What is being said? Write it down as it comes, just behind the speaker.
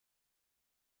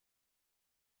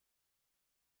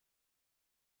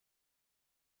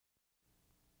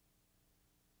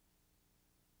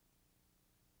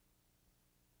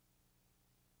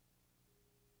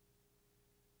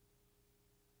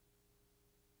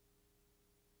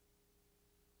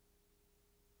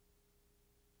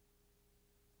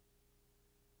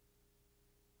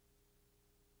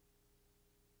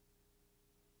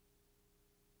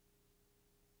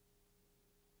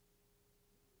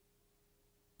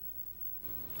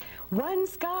One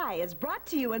Sky is brought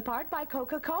to you in part by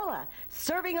Coca-Cola,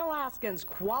 serving Alaskans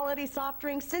quality soft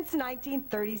drinks since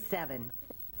 1937.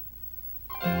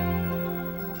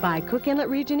 By Cook Inlet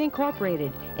Region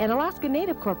Incorporated, an Alaska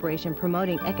Native corporation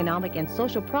promoting economic and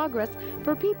social progress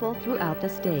for people throughout the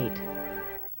state.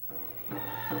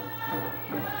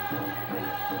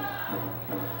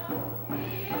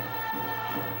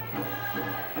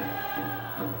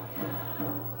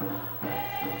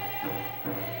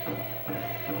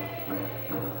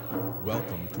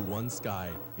 Welcome to One Sky,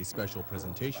 a special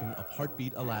presentation of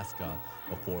Heartbeat Alaska,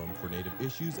 a forum for Native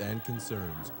issues and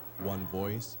concerns. One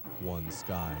voice, one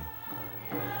sky.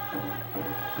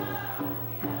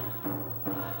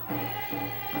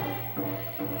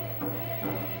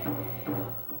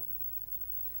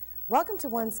 Welcome to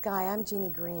One Sky. I'm Jeannie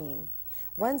Green.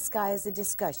 One Sky is a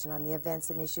discussion on the events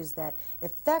and issues that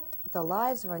affect the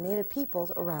lives of our Native peoples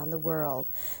around the world.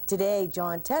 Today,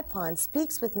 John Tetpon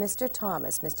speaks with Mr.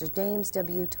 Thomas, Mr. James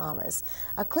W. Thomas,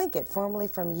 a Tlingit formerly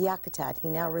from Yakutat. He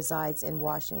now resides in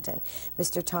Washington.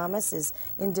 Mr. Thomas is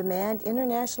in demand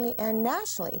internationally and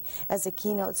nationally as a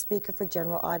keynote speaker for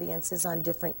general audiences on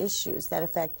different issues that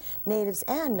affect Natives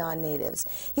and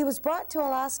non-Natives. He was brought to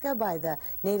Alaska by the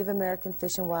Native American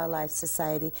Fish and Wildlife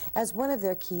Society as one of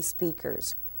their key speakers.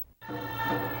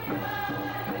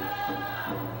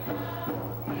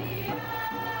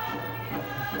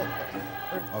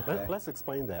 Okay. Let's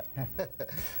explain that.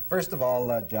 First of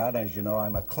all, Judd, as you know,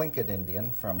 I'm a Tlingit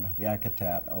Indian from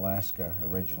Yakutat, Alaska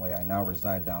originally. I now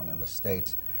reside down in the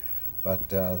States. But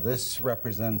this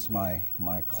represents my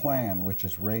clan, which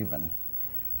is Raven.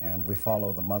 And we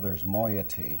follow the mother's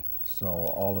moiety. So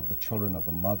all of the children of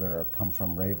the mother come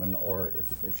from Raven, or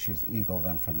if she's Eagle,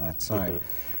 then from that side.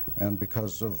 And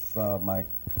because of my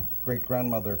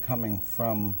great-grandmother coming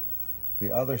from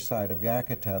the other side of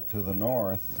Yakutat to the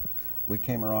north, we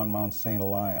came around Mount St.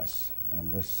 Elias,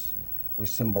 and this we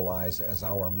symbolize as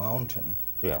our mountain.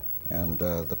 Yeah. And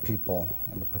the people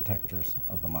and the protectors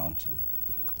of the mountain,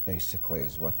 basically,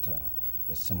 is what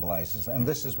this symbolizes. And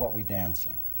this is what we dance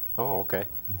in. Oh, okay.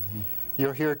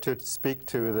 You're here to speak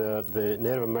to the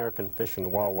Native American Fish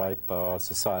and Wildlife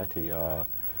Society.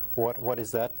 What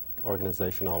is that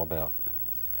organization all about?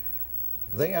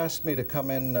 They asked me to come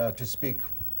in to speak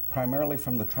primarily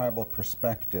from the tribal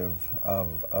perspective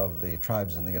of the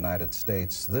tribes in the United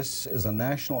States. This is a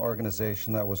national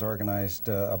organization that was organized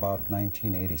about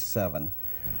 1987.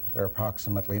 They're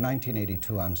approximately,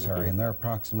 1982, I'm sorry, and they're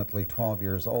approximately 12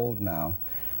 years old now.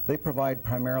 They provide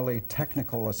primarily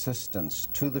technical assistance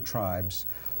to the tribes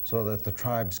so that the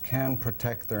tribes can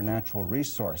protect their natural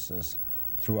resources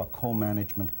through a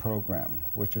co-management program,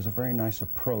 which is a very nice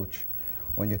approach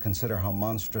when you consider how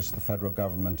monstrous the federal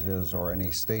government is or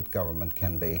any state government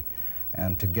can be.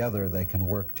 And together they can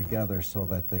work together so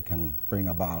that they can bring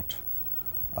about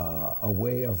a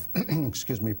way of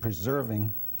excuse me,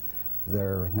 preserving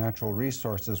their natural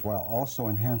resources while also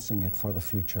enhancing it for the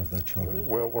future of their children.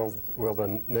 Will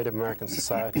the Native American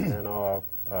Society and our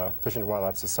Fish and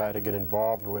Wildlife Society get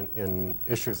involved in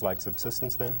issues like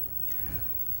subsistence then?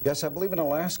 Yes, I believe in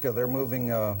Alaska they're moving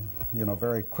you know,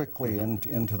 very quickly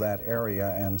into that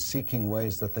area and seeking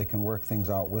ways that they can work things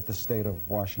out with the state of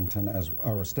Washington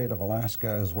or state of Alaska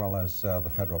as well as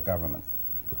the federal government.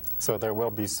 So there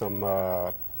will be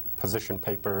some position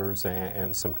papers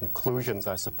and some conclusions,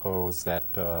 I suppose,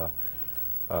 that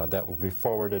that will be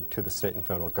forwarded to the state and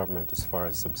federal government as far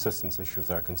as subsistence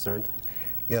issues are concerned?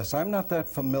 Yes, I'm not that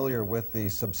familiar with the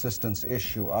subsistence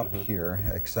issue up here,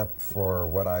 except for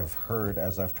what I've heard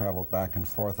as I've traveled back and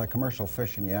forth. I commercial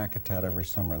fish in Yakutat every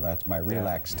summer. That's my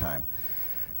relax time.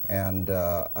 And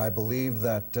I believe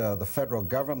that the federal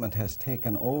government has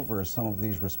taken over some of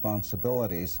these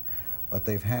responsibilities, but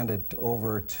they've handed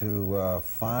over to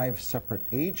 5 separate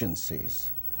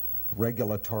agencies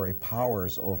regulatory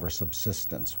powers over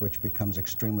subsistence, which becomes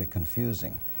extremely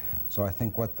confusing. So I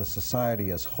think what the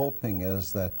society is hoping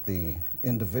is that the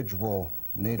individual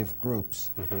Native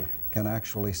groups can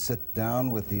actually sit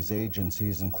down with these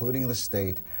agencies, including the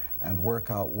state, and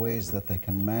work out ways that they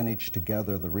can manage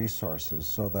together the resources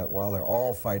so that while they're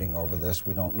all fighting over this,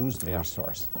 we don't lose the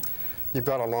resource. You've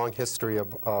got a long history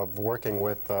of working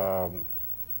with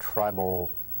tribal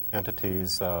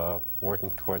entities,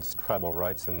 working towards tribal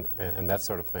rights and that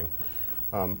sort of thing.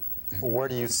 Where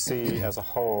do you see as a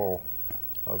whole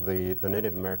of the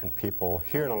Native American people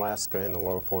here in Alaska in the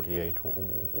lower 48?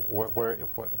 Where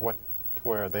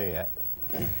are they at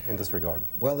in this regard?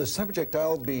 Well, the subject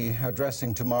I'll be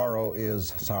addressing tomorrow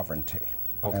is sovereignty.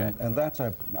 Okay. And that's,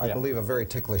 I believe, a very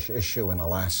ticklish issue in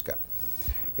Alaska.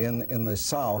 In the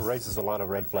South... It raises a lot of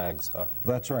red flags, huh?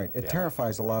 That's right. It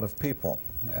terrifies a lot of people.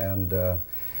 And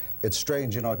it's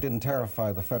strange, you know, it didn't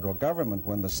terrify the federal government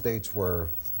when the states were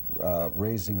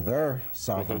raising their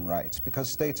sovereign rights, because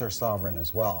states are sovereign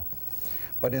as well.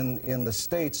 But in the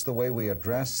states, the way we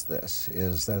address this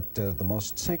is that the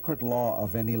most sacred law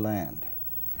of any land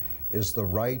is the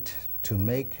right to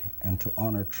make and to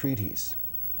honor treaties.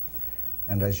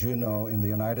 And as you know, in the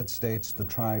United States, the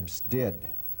tribes did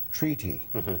treaty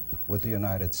with the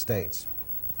United States.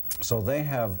 So they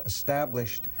have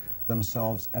established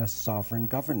themselves as sovereign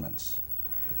governments,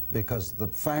 because the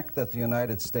fact that the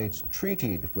United States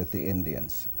treated with the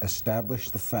Indians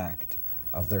established the fact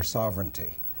of their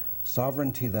sovereignty.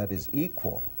 Sovereignty that is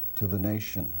equal to the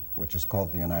nation, which is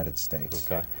called the United States,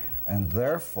 and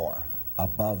therefore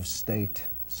above state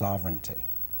sovereignty,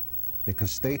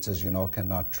 because states, as you know,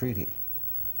 cannot treaty.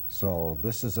 So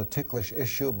this is a ticklish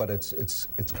issue, but it's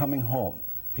coming home.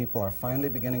 People are finally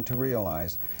beginning to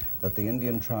realize that the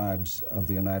Indian tribes of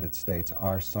the United States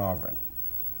are sovereign.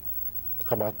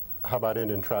 How about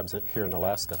Indian tribes here in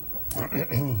Alaska?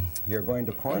 You're going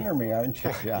to corner me, aren't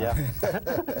you? Yeah.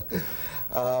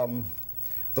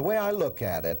 The way I look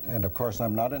at it, and of course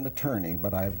I'm not an attorney,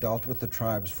 but I've dealt with the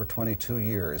tribes for 22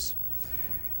 years.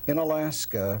 In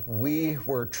Alaska, we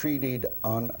were treated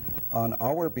on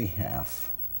our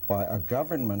behalf by a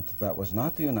government that was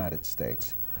not the United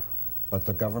States, but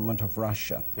the government of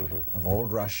Russia, of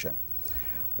old Russia.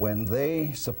 When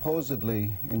they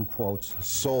supposedly, in quotes,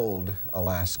 sold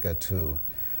Alaska to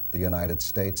the United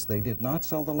States, they did not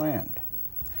sell the land.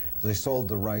 They sold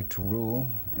the right to rule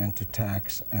and to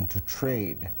tax and to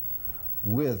trade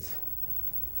with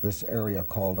this area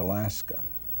called Alaska.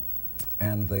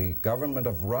 And the government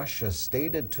of Russia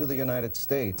stated to the United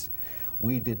States,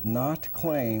 we did not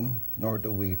claim, nor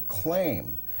do we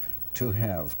claim, to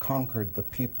have conquered the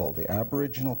people, the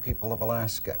Aboriginal people of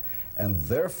Alaska, and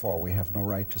therefore we have no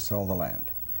right to sell the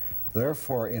land.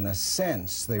 Therefore, in a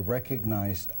sense, they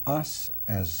recognized us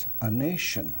as a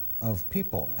nation of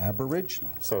people,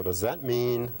 Aboriginal. So does that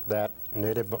mean that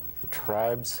native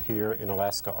tribes here in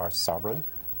Alaska are sovereign?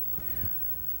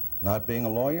 Not being a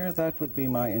lawyer, that would be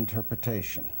my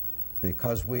interpretation.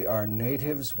 Because we are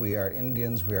natives, we are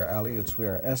Indians, we are Aleuts, we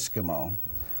are Eskimo.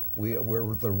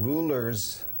 We're the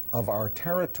rulers of our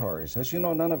territories. As you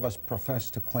know, none of us profess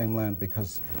to claim land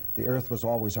because the earth was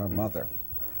always our mother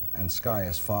and sky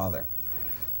is father.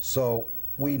 So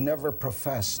we never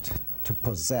professed to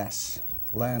possess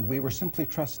land. We were simply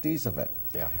trustees of it.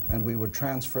 Yeah. And we would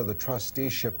transfer the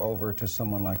trusteeship over to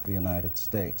someone like the United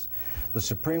States. The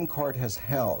Supreme Court has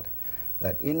held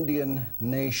that Indian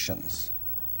nations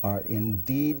are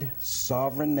indeed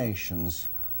sovereign nations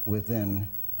within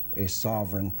a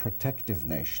sovereign protective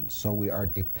nation. So we are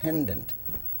dependent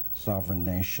sovereign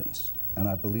nations. And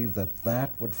I believe that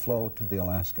that would flow to the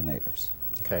Alaska Natives.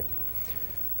 Okay.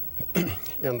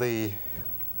 In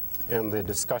the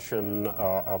discussion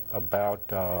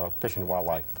about fish and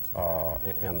wildlife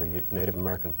and the Native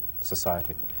American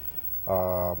Society,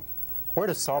 where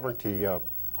does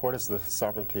the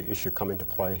sovereignty issue come into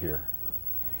play here?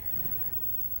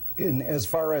 As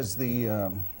far as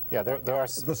the yeah, there are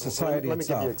the society let me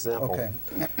itself. give you an example. Okay.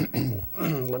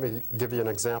 Let me give you an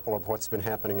example of what's been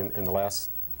happening in the last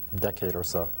decade or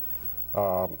so.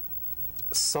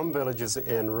 Some villages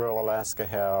in rural Alaska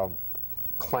have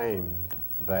claimed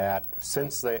that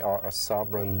since they are a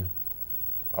sovereign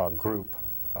group,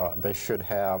 they should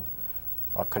have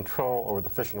control over the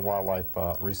fish and wildlife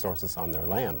resources on their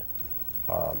land.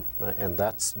 And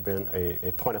that's been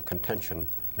a point of contention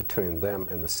between them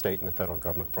and the state and the federal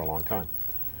government for a long time.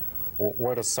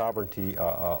 Where does sovereignty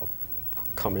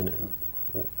come in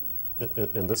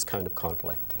this kind of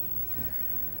conflict?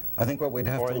 I think what we'd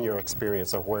have or to... in your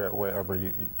experience of wherever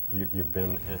you've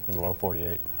been in the lower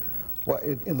 48? Well,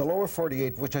 in the lower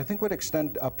 48, which I think would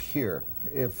extend up here,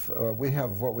 if we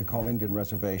have what we call Indian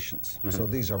reservations. So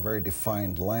these are very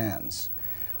defined lands.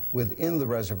 Within the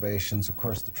reservations, of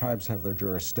course, the tribes have their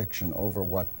jurisdiction over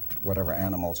whatever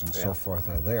animals and so forth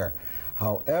are there.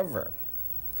 However,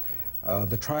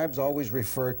 the tribes always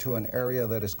refer to an area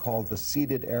that is called the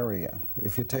ceded area.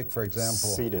 If you take, for example...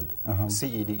 Ceded,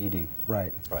 C-E-D-E-D.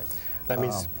 Right. Right. That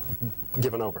means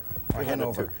given over. Given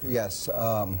over, yes.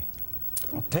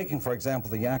 Taking, for example,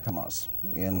 the Yakimas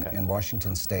in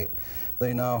Washington State,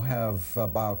 they now have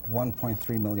about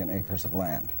 1.3 million acres of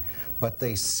land, but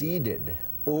they ceded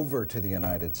over to the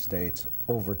United States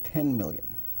over 10 million.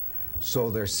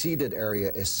 So their ceded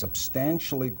area is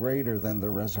substantially greater than the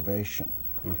reservation.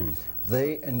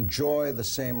 They enjoy the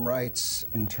same rights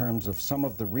in terms of some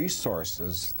of the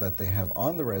resources that they have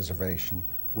on the reservation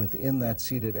within that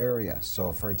ceded area.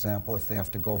 So, for example, if they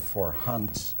have to go for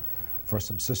hunts for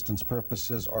subsistence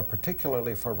purposes or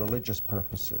particularly for religious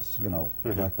purposes, you know,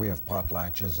 like we have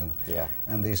potlatches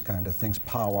and these kind of things,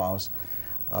 powwows.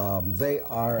 They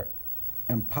are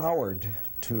empowered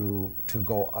to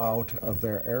go out of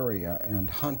their area and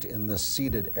hunt in this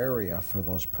ceded area for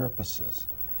those purposes.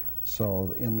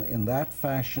 So in that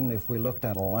fashion, if we looked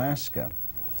at Alaska,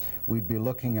 we'd be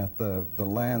looking at the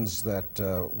lands that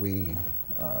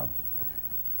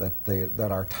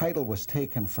that our title was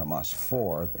taken from us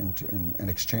for in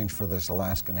exchange for this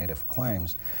Alaska Native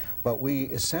claims, but we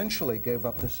essentially gave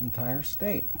up this entire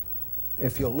state.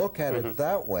 If you look at it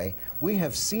that way, we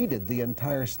have ceded the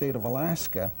entire state of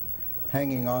Alaska,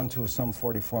 hanging on to some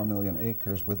 44 million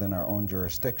acres within our own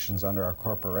jurisdictions under our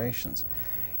corporations.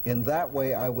 In that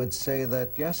way, I would say that,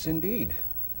 yes, indeed,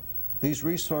 these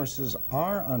resources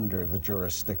are under the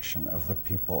jurisdiction of the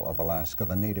people of Alaska,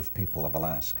 the native people of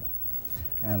Alaska.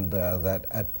 And that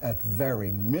at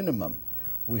very minimum,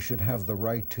 we should have the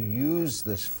right to use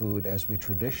this food as we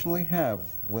traditionally have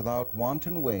without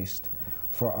wanton waste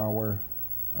for our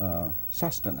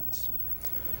sustenance.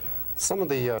 Some of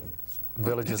the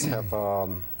villages have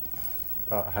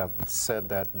said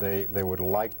that they would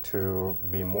like to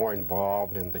be more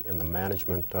involved in the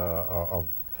management of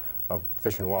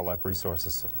fish and wildlife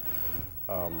resources.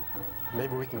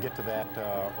 Maybe we can get to that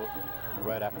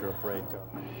right after a break.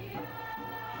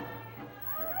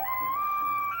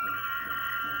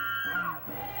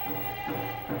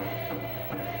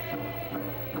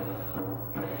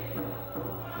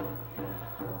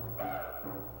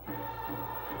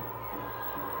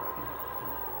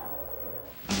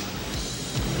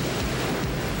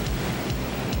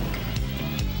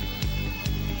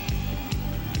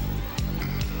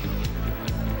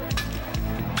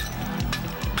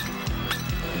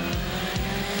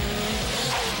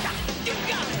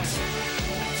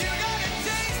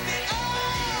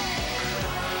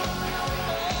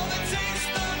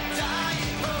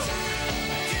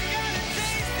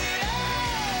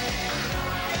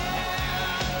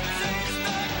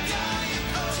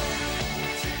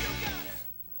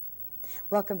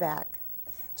 Welcome back.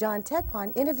 John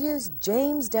Tetpon interviews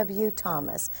James W.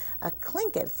 Thomas, a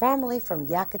Tlingit formerly from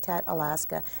Yakutat,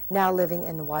 Alaska, now living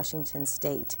in Washington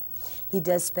State. He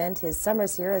does spend his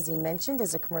summers here, as he mentioned,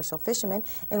 as a commercial fisherman,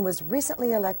 and was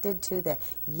recently elected to the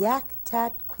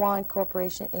Yakutat Kwan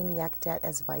Corporation in Yakutat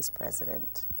as vice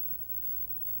president.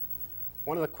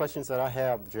 One of the questions that I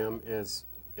have, Jim, is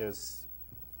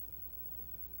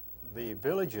the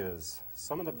villages,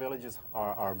 some of the villages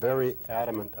are very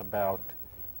adamant about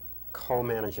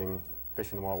co-managing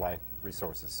fish and wildlife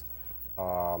resources.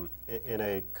 In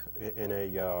a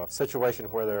situation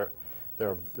where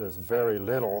there's very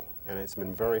little, and it's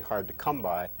been very hard to come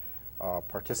by,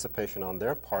 participation on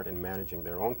their part in managing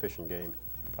their own fish and game,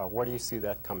 where do you see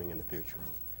that coming in the future?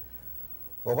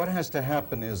 Well, what has to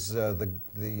happen is the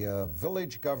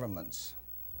village governments,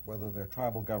 whether they're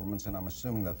tribal governments, and I'm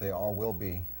assuming that they all will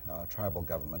be tribal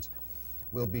governments,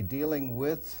 will be dealing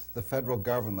with the federal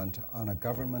government on a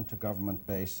government-to-government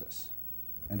basis.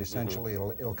 And essentially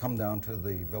it'll come down to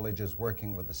the villages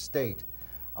working with the state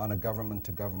on a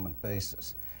government-to-government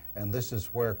basis. And this is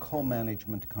where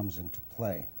co-management comes into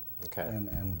play. Okay.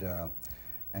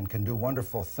 And can do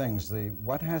wonderful things.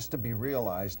 What has to be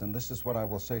realized, and this is what I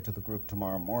will say to the group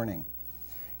tomorrow morning,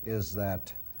 is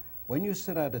that when you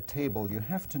sit at a table, you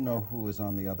have to know who is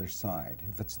on the other side.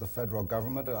 If it's the federal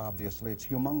government, obviously it's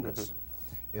humongous.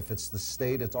 If it's the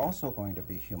state, it's also going to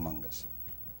be humongous.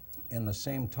 In the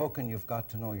same token, you've got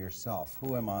to know yourself.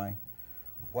 Who am I?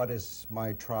 What is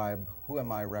my tribe? Who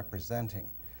am I representing?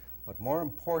 But more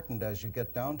important, as you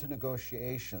get down to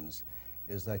negotiations,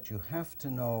 is that you have to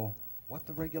know what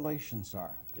the regulations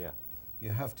are. Yeah.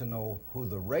 You have to know who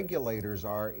the regulators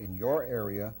are in your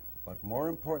area, but more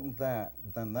important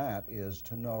than that is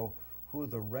to know who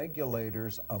the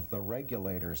regulators of the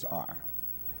regulators are.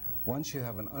 Once you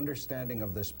have an understanding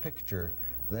of this picture,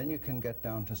 then you can get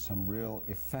down to some real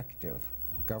effective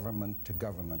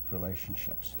government-to-government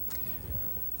relationships.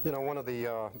 You know, one of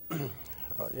the,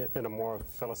 in a more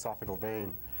philosophical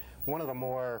vein, one of the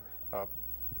more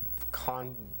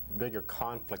bigger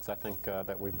conflicts I think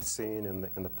that we've seen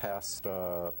in the past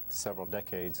several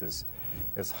decades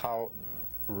is how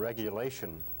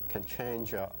regulation can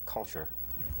change culture.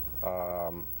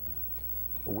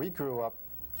 We grew up,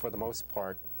 for the most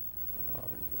part,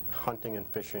 hunting and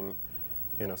fishing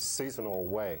in a seasonal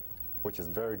way, which is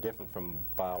very different from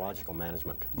biological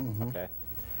management. Okay,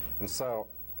 and so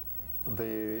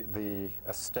the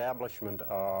establishment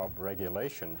of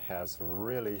regulation has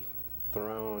really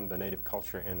thrown the native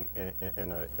culture in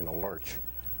a lurch.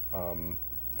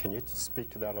 Can you speak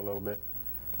to that a little bit?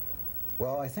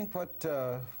 Well, I think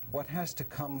what has to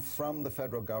come from the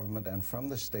federal government and from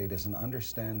the state is an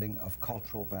understanding of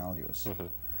cultural values. Mm-hmm.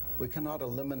 We cannot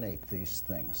eliminate these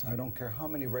things. I don't care how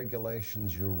many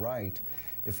regulations you write.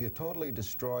 If you totally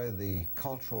destroy the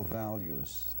cultural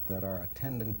values that are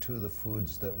attendant to the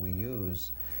foods that we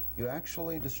use, you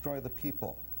actually destroy the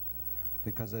people.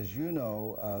 Because as you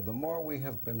know, the more we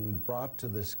have been brought to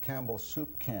this Campbell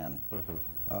soup can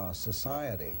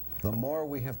society, the more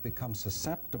we have become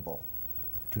susceptible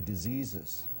to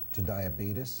diseases, to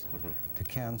diabetes, to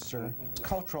cancer.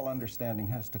 Cultural understanding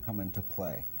has to come into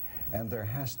play, and there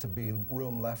has to be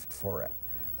room left for it.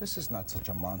 This is not such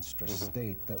a monstrous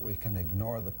state that we can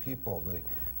ignore the people. The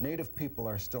native people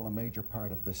are still a major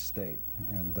part of this state,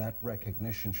 and that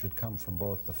recognition should come from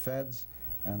both the feds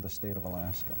and the state of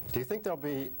Alaska. Do you think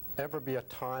there'll ever be a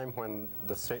time when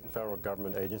the state and federal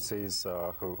government agencies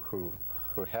who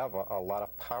have a lot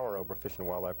of power over fish and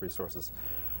wildlife resources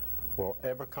will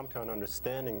ever come to an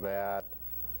understanding that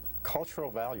cultural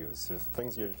values, the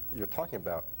things you're talking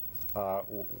about,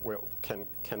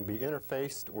 can be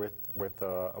interfaced with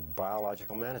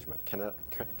biological management?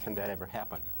 Can that ever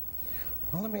happen?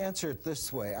 Well, let me answer it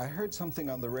this way. I heard something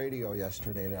on the radio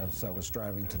yesterday as I was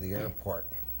driving to the airport.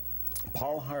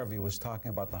 Paul Harvey was talking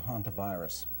about the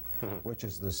hantavirus, which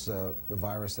is this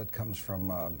virus that comes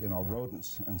from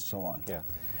rodents and so on. Yeah.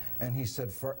 And he said,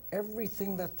 for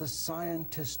everything that the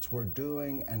scientists were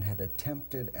doing and had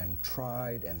attempted and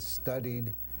tried and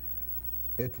studied,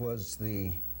 it was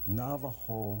the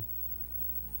Navajo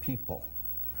people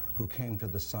who came to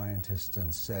the scientists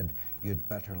and said, you'd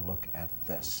better look at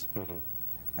this.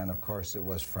 And of course, it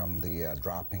was from the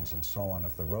droppings and so on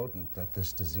of the rodent that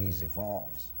this disease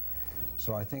evolves.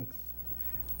 So I think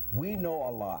we know a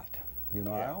lot. You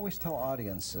know, I always tell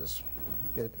audiences,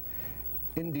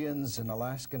 Indians and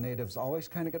Alaska Natives always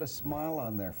kind of get a smile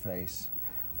on their face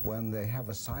when they have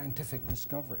a scientific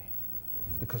discovery,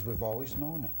 because we've always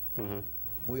known it.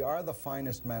 We are the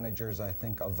finest managers, I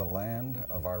think, of the land,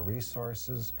 of our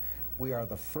resources. We are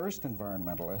the first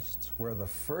environmentalists. We're the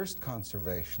first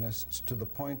conservationists, to the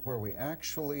point where we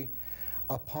actually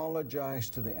apologize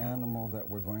to the animal that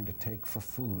we're going to take for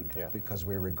food, because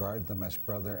we regard them as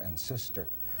brother and sister.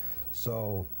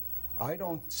 So I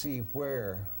don't see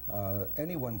where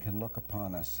anyone can look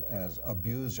upon us as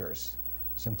abusers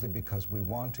simply because we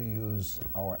want to use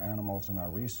our animals and our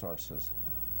resources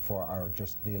for our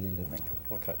just daily living.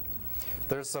 Okay.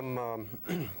 There's some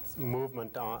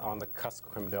movement on the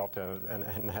Kuskokwim Delta,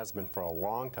 and has been for a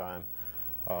long time,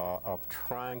 of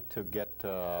trying to get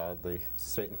the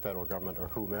state and federal government, or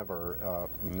whomever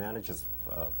manages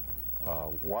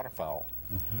waterfowl,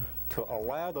 to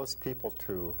allow those people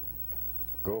to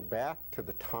go back to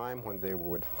the time when they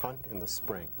would hunt in the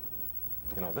spring.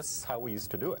 You know, this is how we used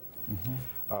to do it.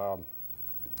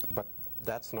 But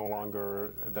that's no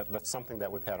longer, that's something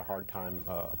that we've had a hard time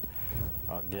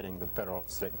getting the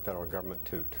state and federal government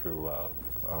to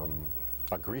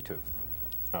agree to.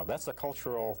 Now, that's a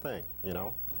cultural thing, you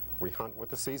know. We hunt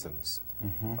with the seasons.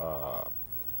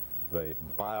 The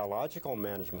biological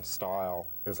management style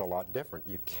is a lot different.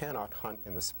 You cannot hunt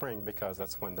in the spring because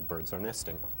that's when the birds are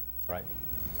nesting, right?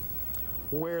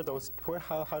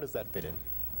 How does that fit in?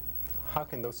 How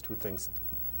can those two things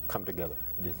come together,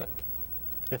 do you think,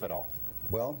 if at all?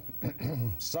 Well,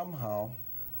 somehow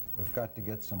we've got to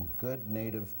get some good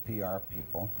native PR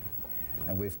people,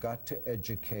 and we've got to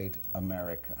educate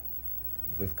America.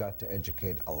 We've got to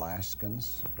educate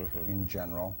Alaskans in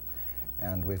general,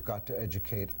 and we've got to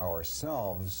educate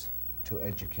ourselves to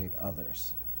educate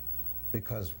others.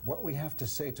 Because what we have to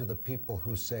say to the people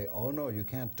who say, oh no, you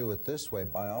can't do it this way,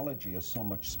 biology is so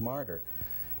much smarter,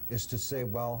 is to say,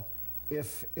 well,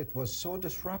 if it was so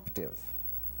disruptive,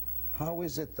 how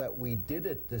is it that we did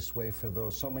it this way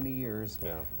for so many years,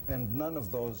 and none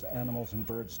of those animals and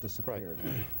birds disappeared?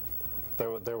 Right.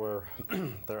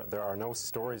 There are no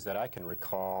stories that I can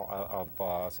recall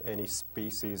of any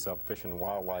species of fish and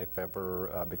wildlife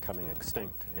ever becoming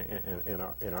extinct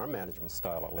in our management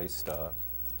style, at least.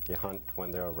 You hunt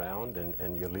when they're around,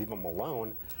 and you leave them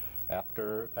alone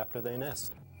after they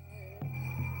nest.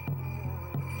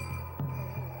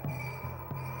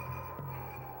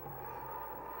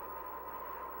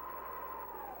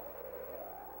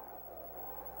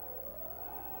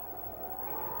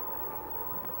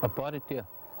 Abaditya,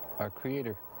 our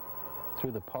Creator,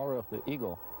 through the power of the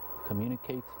eagle,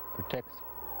 communicates, protects,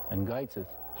 and guides us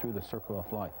through the circle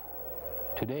of life.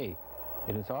 Today,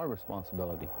 it is our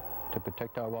responsibility to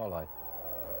protect our wildlife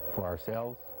for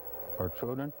ourselves, our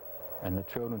children, and the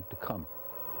children to come.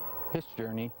 His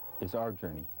journey is our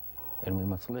journey, and we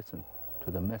must listen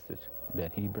to the message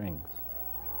that he brings.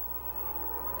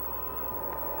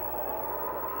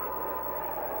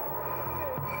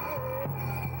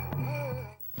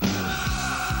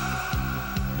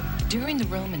 During the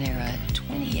Roman era,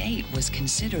 28 was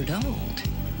considered old.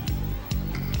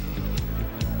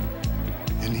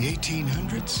 In the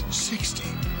 1800s, 60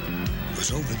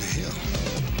 was over the hill.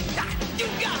 You got it! You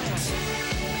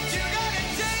gotta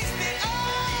taste it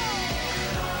all!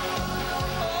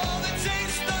 Oh, the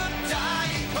taste of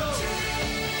Diet Coke.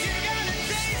 You gotta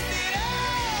taste it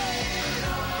all!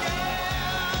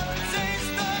 Yeah, the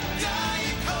taste of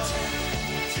Diet Coke.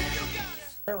 You got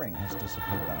it! Herring has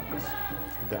disappeared on us.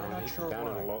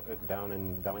 Down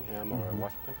in Bellingham or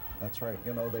Washington? That's right.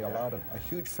 You know, they allowed a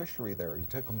huge fishery there. He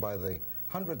took them by the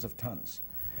hundreds of tons.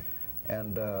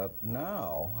 And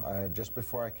now, just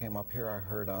before I came up here, I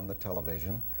heard on the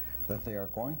television that they are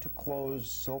going to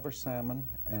close silver salmon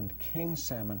and king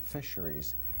salmon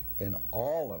fisheries in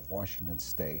all of Washington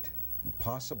State, and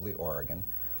possibly Oregon,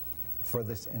 for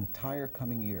this entire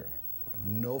coming year.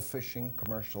 No fishing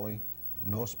commercially,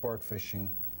 no sport fishing,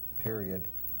 period,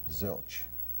 zilch.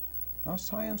 Now,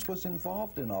 science was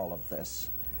involved in all of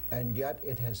this, and yet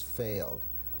it has failed.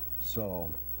 So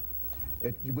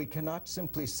we cannot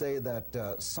simply say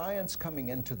that science coming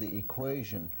into the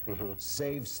equation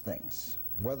saves things.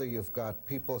 Whether you've got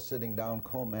people sitting down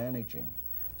co-managing,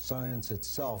 science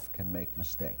itself can make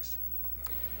mistakes.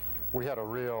 We had a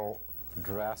real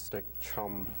drastic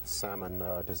chum salmon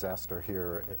disaster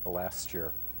here last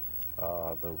year.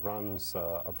 The runs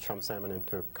of chum salmon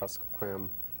into Kuskokwim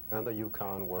and the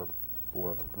Yukon were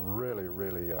really,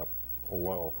 really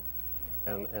low.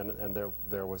 And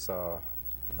there was a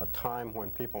time when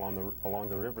people along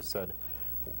the river said,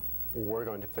 we're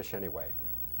going to fish anyway.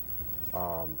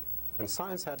 And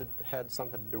science had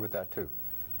something to do with that too.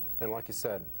 And like you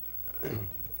said,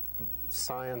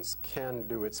 science can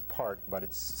do its part,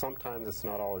 but sometimes it's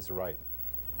not always right.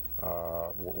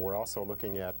 We're also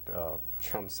looking at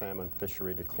chum salmon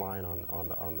fishery decline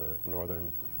on the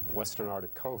northern western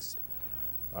Arctic coast.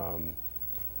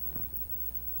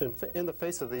 In the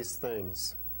face of these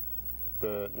things,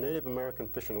 the Native American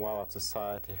Fish and Wildlife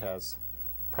Society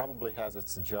probably has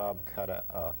its job cut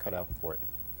out for it.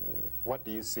 What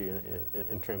do you see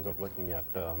in terms of looking at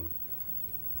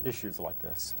issues like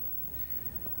this?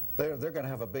 They're going to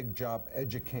have a big job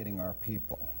educating our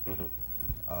people.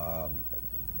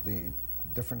 The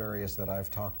different areas that I've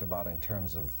talked about in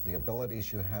terms of the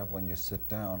abilities you have when you sit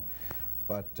down,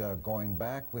 but going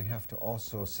back, we have to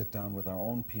also sit down with our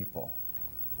own people,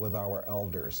 with our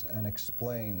elders, and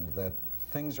explain that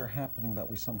things are happening that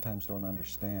we sometimes don't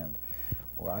understand.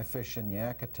 Well, I fish in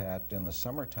Yakutat in the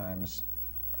summer times.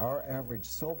 Our average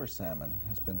silver salmon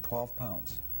has been 12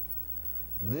 pounds.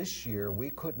 This year, we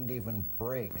couldn't even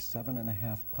break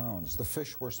 7.5 pounds. The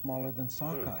fish were smaller than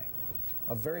sockeye.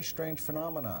 A very strange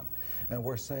phenomenon. And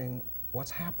we're saying,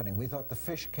 what's happening? We thought the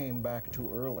fish came back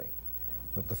too early.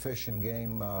 But the Fish and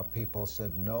Game people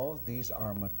said, no, these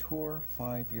are mature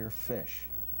 5-year fish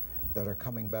that are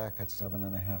coming back at 7.5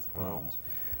 pounds. Wow.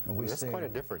 And we That's say, quite a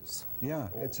difference. Yeah,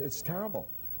 it's terrible.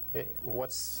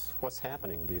 What's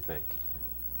happening, do you think?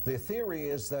 The theory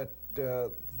is that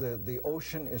the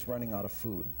ocean is running out of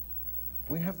food.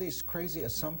 We have these crazy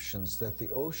assumptions that the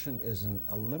ocean is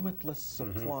a limitless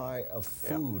supply of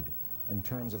food in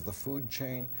terms of the food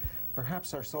chain.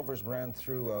 Perhaps our silvers ran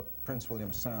through Prince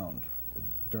William Sound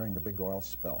during the big oil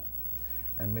spill,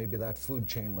 and maybe that food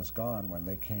chain was gone when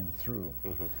they came through.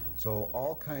 So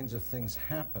all kinds of things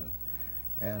happen,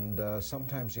 and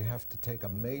sometimes you have to take a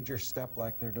major step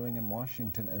like they're doing in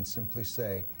Washington and simply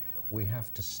say, we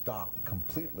have to stop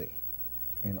completely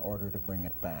in order to bring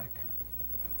it back.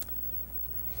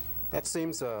 That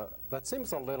seems a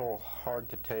little hard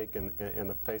to take in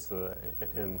the face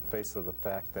of the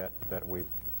fact that we've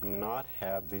not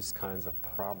had these kinds of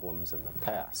problems in the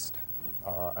past.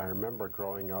 I remember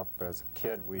growing up as a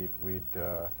kid, we'd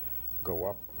go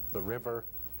up the river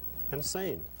and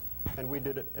seine, and we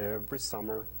did it every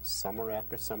summer, summer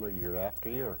after summer, year after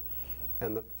year,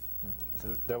 and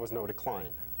there was no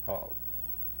decline.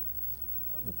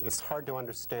 It's hard to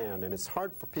understand, and it's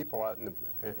hard for people out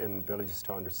in villages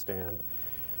to understand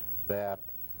that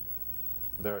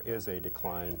there is a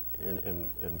decline in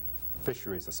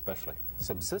fisheries, especially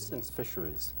subsistence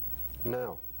fisheries.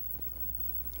 Now,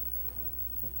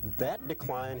 that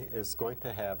decline is going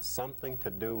to have something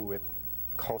to do with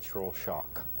cultural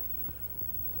shock.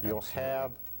 You'll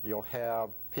have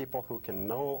people who can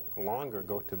no longer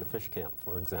go to the fish camp,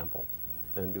 for example,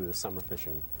 and do the summer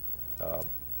fishing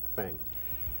thing.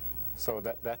 So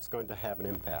that's going to have an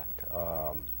impact.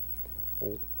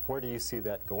 Where do you see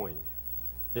that going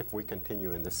if we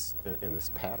continue in this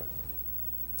pattern?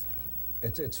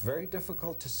 It's very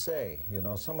difficult to say. You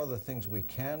know, some of the things we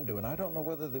can do, and I don't know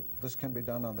whether this can be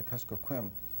done on the Kuskokwim,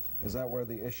 Is that where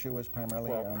the issue is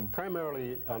primarily? Well,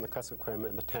 primarily on the Kuskokwim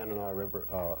and the Tanana River,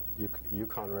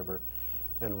 Yukon River,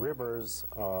 and rivers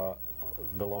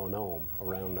below Nome,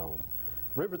 around Nome.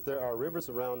 There are rivers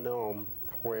around Nome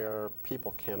where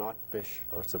people cannot fish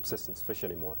or subsistence fish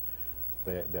anymore.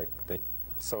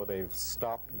 So they've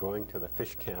stopped going to the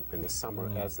fish camp in the summer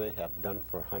as they have done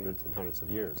for hundreds and hundreds of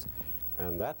years.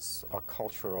 And that's a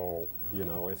cultural, you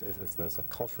know, there's a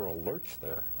cultural lurch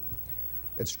there.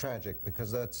 It's tragic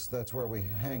because that's where we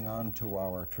hang on to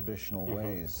our traditional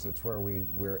ways. It's where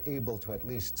we're able to at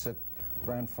least sit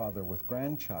grandfather with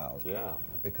grandchild. Yeah.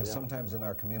 Because sometimes in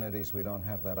our communities we don't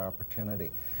have that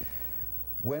opportunity.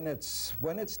 When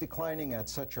it's declining at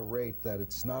such a rate that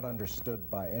it's not understood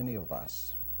by any of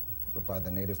us, but by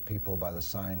the native people, by the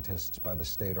scientists, by the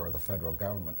state or the federal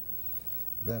government,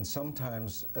 then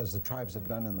sometimes, as the tribes have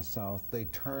done in the South, they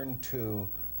turn to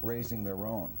raising their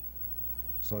own.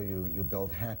 So you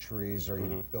build hatcheries or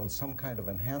you build some kind of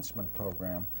enhancement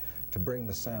program to bring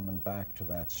the salmon back to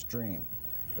that stream.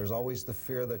 There's always the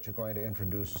fear that you're going to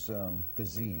introduce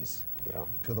disease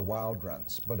to the wild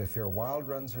runs. But if your wild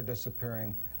runs are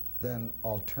disappearing, then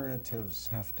alternatives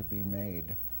have to be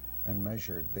made and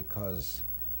measured because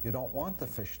you don't want the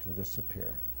fish to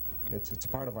disappear. It's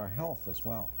part of our health as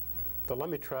well. The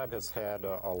Lummi tribe has had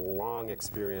a long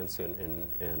experience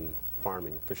in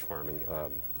farming, fish farming.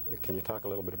 Can you talk a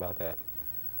little bit about that?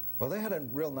 Well, they had a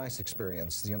real nice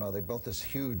experience. You know, they built this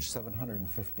huge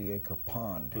 750-acre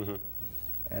pond.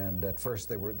 And at first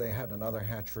they had another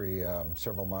hatchery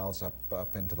several miles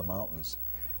up into the mountains,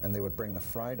 and they would bring the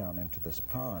fry down into this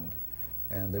pond,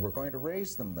 and they were going to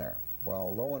raise them there.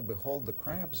 Well, lo and behold, the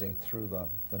crabs ate through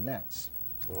the nets,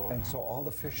 and so all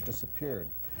the fish disappeared.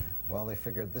 Well, they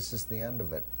figured this is the end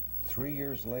of it. 3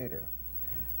 years later,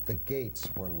 the gates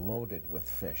were loaded with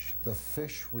fish. The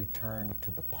fish returned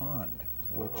to the pond,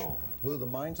 which blew the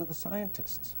minds of the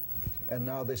scientists, and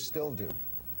now they still do.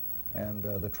 And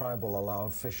the tribe will allow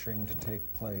fishing to take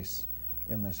place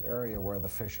in this area where the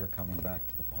fish are coming back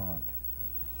to the pond.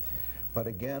 But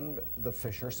again, the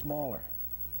fish are smaller.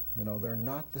 You know, they're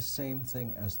not the same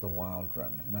thing as the wild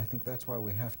run. And I think that's why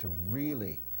we have to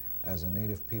really, as a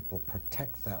native people,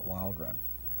 protect that wild run.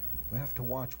 We have to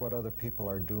watch what other people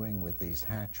are doing with these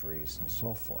hatcheries and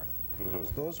so forth.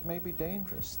 Those may be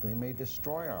dangerous. They may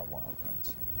destroy our wild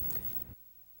runs.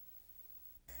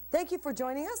 Thank you for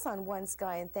joining us on One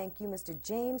Sky, and thank you, Mr.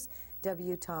 James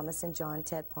W. Thomas and John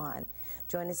Tetpon.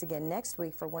 Join us again next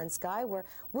week for One Sky, where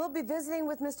we'll be visiting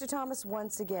with Mr. Thomas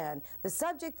once again. The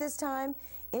subject this time,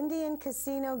 Indian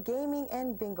casino, gaming,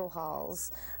 and bingo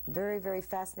halls. Very, very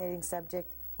fascinating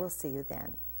subject. We'll see you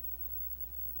then.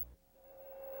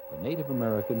 The Native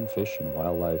American Fish and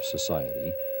Wildlife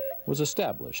Society was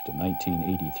established in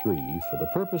 1983 for the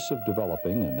purpose of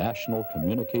developing a national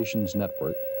communications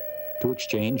network to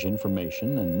exchange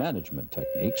information and management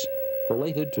techniques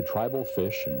related to tribal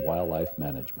fish and wildlife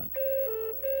management.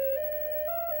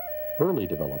 Early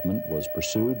development was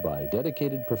pursued by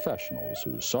dedicated professionals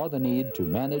who saw the need to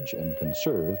manage and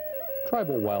conserve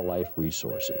tribal wildlife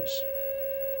resources.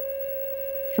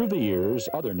 Through the years,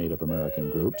 other Native American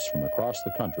groups from across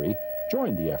the country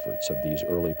joined the efforts of these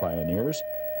early pioneers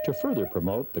to further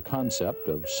promote the concept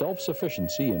of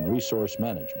self-sufficiency in resource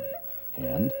management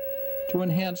and to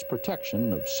enhance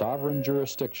protection of sovereign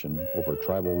jurisdiction over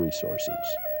tribal resources.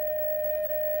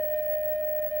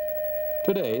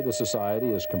 Today, the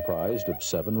Society is comprised of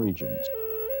 7 regions,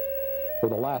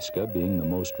 with Alaska being the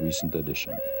most recent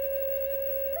addition.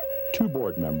 2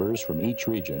 board members from each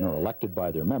region are elected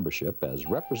by their membership as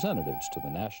representatives to the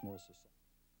National Society.